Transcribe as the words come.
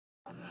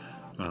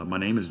My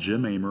name is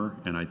Jim Mamer,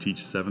 and I teach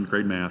 7th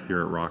grade math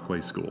here at Rockaway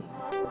School.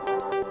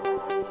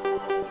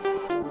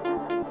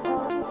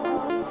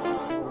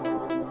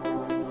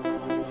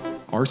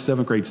 Our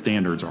 7th grade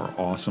standards are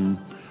awesome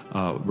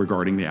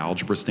regarding the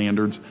algebra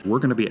standards. We're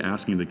going to be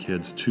asking the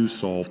kids to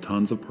solve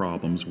tons of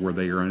problems where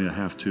they are going to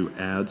have to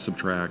add,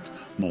 subtract,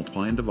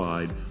 multiply, and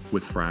divide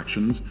with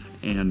fractions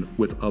and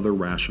with other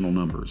rational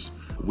numbers.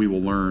 We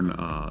will learn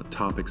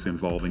topics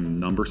involving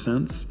number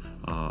sense,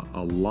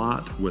 a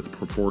lot with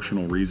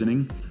proportional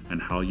reasoning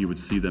and how you would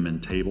see them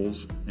in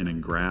tables and in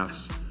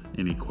graphs,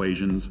 in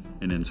equations,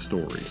 and in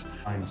stories.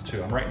 Times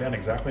 2. I'm writing down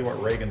exactly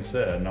what Reagan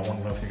said, and I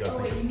want to know if you guys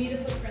think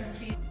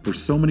it's...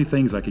 There's so many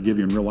things I could give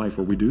you in real life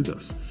where we do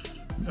this.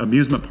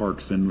 Amusement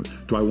parks, and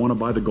do I want to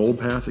buy the gold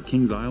pass at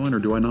Kings Island or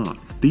do I not?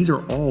 These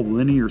are all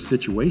linear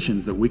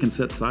situations that we can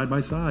set side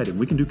by side, and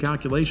we can do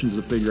calculations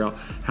to figure out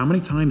how many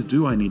times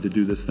do I need to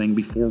do this thing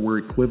before we're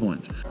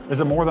equivalent.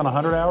 Is it more than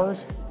 100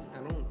 hours?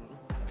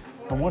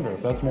 I wonder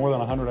if that's more than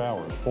 100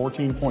 hours.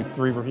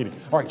 14.3 repeated.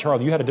 All right,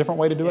 Charlie, you had a different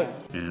way to do it?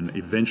 And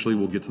eventually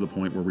we'll get to the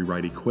point where we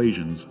write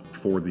equations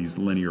for these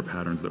linear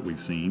patterns that we've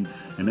seen,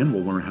 and then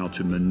we'll learn how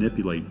to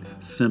manipulate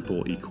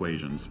simple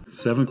equations.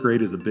 7th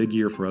grade is a big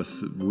year for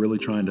us, really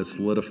trying to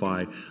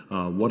solidify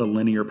what a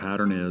linear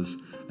pattern is,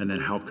 and then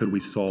how could we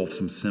solve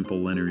some simple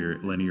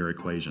linear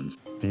equations.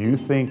 Do you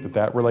think that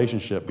that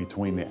relationship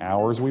between the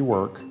hours we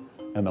work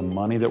and the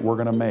money that we're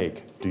gonna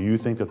make, do you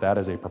think that that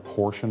is a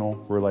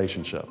proportional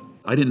relationship?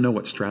 I didn't know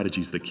what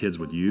strategies the kids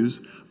would use,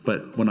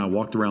 but when I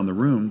walked around the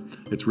room,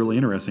 it's really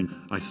interesting.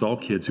 I saw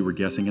kids who were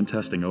guessing and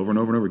testing over and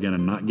over and over again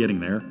and not getting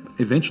there.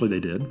 Eventually they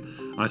did.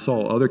 I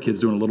saw other kids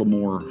doing a little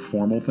more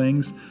formal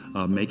things,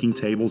 making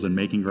tables and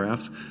making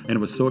graphs, and it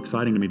was so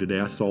exciting to me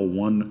today. I saw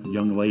one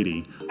young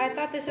lady. I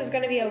thought this was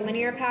going to be a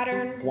linear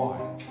pattern. Why?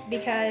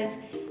 Because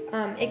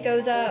it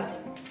goes up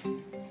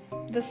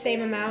the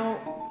same amount.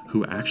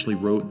 Who actually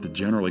wrote the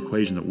general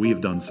equation that we have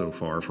done so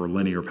far for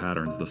linear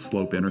patterns, the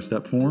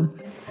slope-intercept form.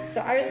 So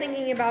I was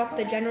thinking about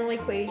the general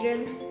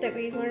equation that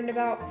we learned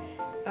about,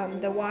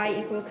 the y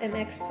equals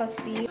mx plus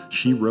b.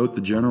 She wrote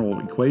the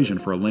general equation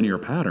for a linear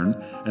pattern,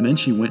 and then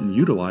she went and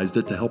utilized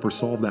it to help her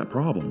solve that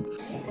problem.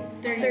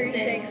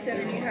 36, so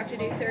then you'd have to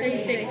do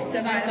 36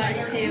 divided by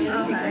 2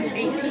 equals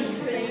 18.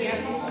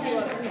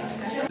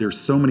 There's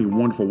so many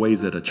wonderful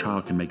ways that a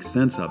child can make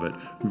sense of it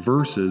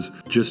versus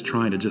just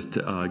trying to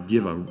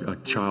give a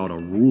child a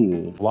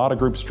rule. A lot of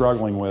groups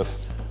struggling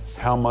with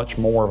how much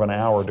more of an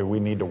hour do we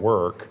need to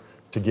work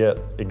to get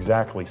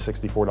exactly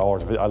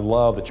 $64. I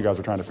love that you guys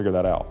are trying to figure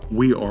that out.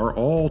 We are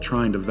all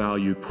trying to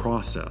value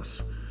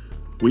process.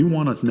 We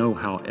want to know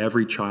how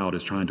every child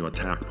is trying to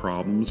attack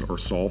problems or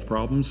solve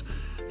problems,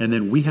 and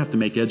then we have to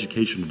make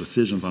educational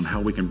decisions on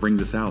how we can bring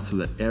this out so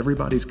that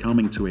everybody's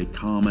coming to a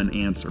common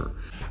answer.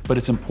 But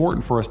it's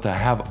important for us to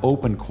have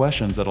open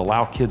questions that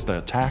allow kids to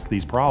attack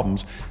these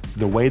problems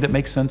the way that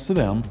makes sense to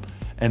them.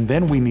 And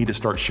then we need to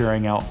start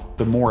sharing out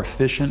the more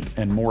efficient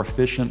and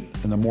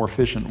the more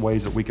efficient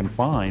ways that we can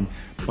find.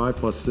 5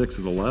 plus 6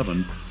 is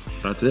 11.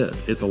 That's it.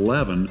 It's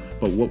 11.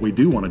 But what we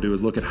do want to do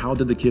is look at how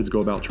did the kids go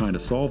about trying to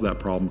solve that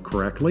problem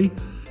correctly,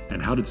 and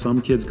how did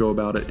some kids go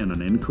about it in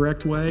an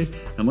incorrect way,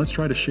 and let's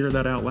try to share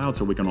that out loud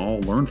so we can all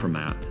learn from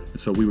that,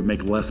 and so we would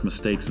make less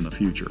mistakes in the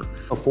future.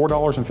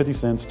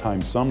 $4.50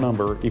 times some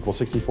number equals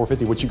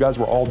 $64.50, which you guys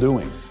were all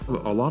doing.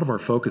 A lot of our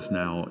focus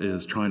now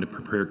is trying to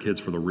prepare kids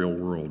for the real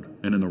world,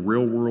 and in the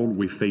real world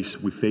we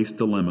face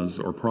dilemmas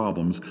or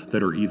problems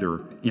that are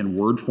either in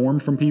word form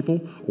from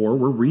people or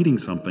we're reading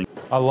something.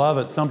 I love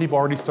it. Some people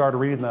already started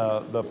reading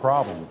the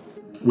problem.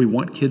 We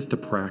want kids to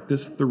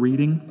practice the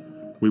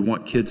reading. We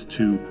want kids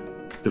to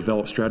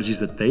develop strategies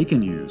that they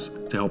can use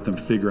to help them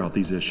figure out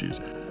these issues.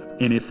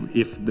 And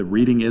if the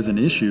reading is an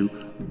issue,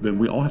 then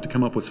we all have to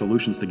come up with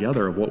solutions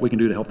together of what we can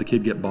do to help the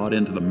kid get bought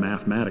into the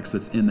mathematics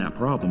that's in that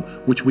problem,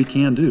 which we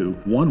can do.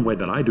 One way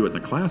that I do it in the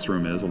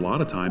classroom is a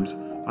lot of times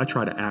I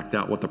try to act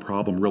out what the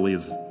problem really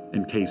is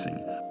encasing.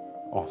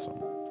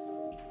 Awesome.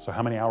 So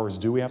how many hours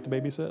do we have to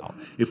babysit?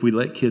 If we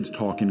let kids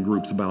talk in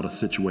groups about a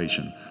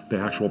situation, the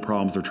actual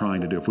problems they're trying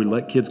to do, if we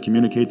let kids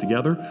communicate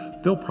together,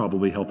 they'll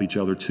probably help each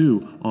other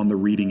too on the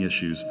reading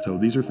issues. So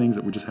these are things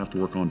that we just have to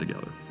work on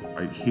together.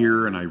 I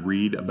hear and I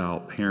read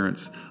about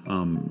parents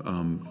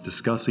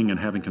discussing and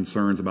having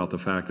concerns about the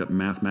fact that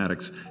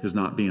mathematics is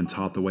not being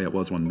taught the way it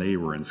was when they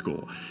were in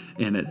school.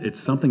 And it's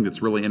something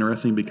that's really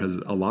interesting because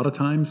a lot of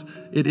times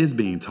it is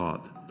being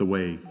taught the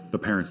way the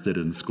parents did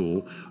it in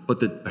school, but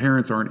the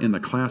parents aren't in the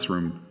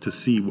classroom to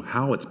see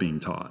how it's being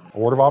taught.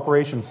 Order of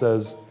operations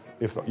says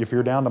if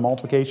you're down to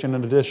multiplication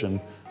and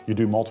addition, you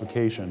do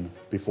multiplication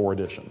before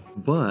addition.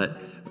 But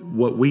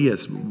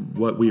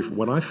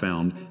what I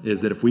found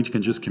is that if we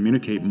can just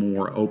communicate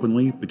more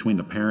openly between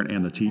the parent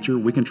and the teacher,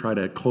 we can try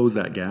to close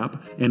that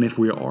gap. And if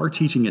we are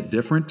teaching it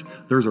different,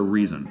 there's a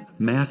reason.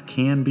 Math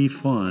can be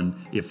fun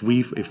if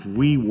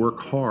we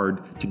work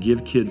hard to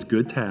give kids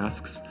good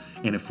tasks.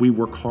 And if we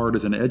work hard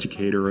as an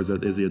educator, as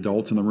the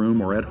adults in the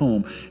room or at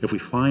home, if we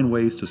find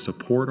ways to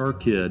support our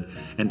kid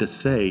and to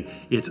say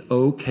it's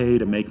okay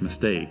to make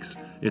mistakes,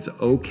 It's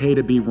okay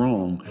to be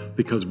wrong,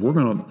 because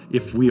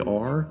if we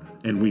are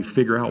and we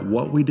figure out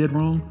what we did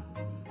wrong,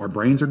 our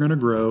brains are gonna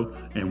grow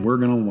and we're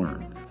gonna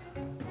learn.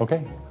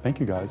 Okay, thank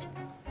you guys.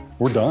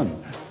 We're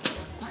done.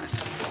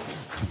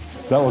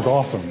 That was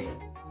awesome.